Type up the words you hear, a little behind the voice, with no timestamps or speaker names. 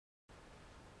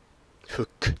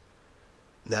Hook.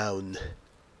 Noun.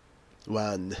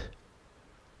 1.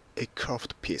 A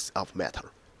curved piece of metal,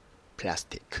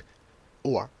 plastic,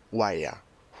 or wire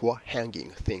for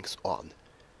hanging things on,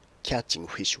 catching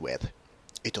fish with,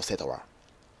 etc.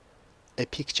 A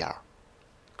picture,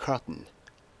 curtain,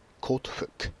 coat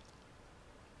hook.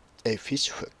 A fish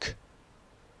hook.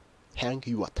 Hang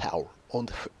your towel on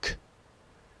the hook.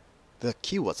 The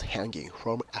key was hanging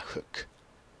from a hook.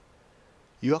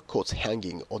 Your coat's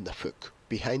hanging on the hook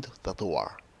behind the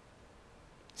door.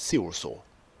 See also,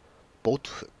 boat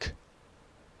hook.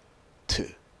 2.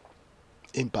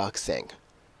 In boxing,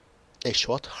 a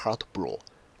short hard blow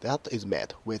that is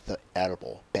made with the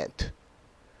elbow bent.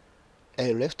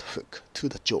 A left hook to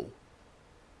the jaw.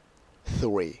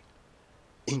 3.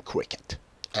 In cricket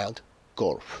and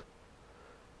golf,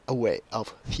 a way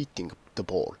of hitting the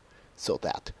ball so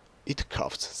that it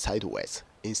curves sideways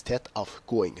instead of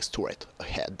going straight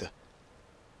ahead.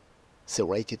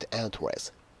 Serrated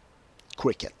entries,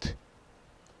 cricket,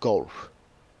 golf.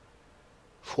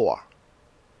 4.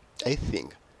 A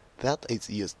thing that is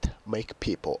used to make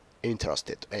people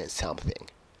interested in something.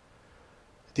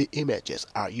 The images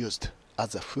are used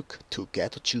as a hook to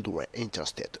get children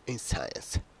interested in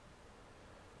science.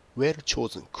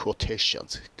 Well-chosen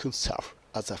quotations can serve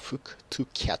as a hook to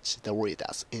catch the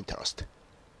reader's interest.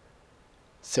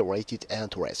 Serrated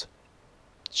entries,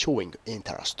 showing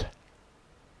interest.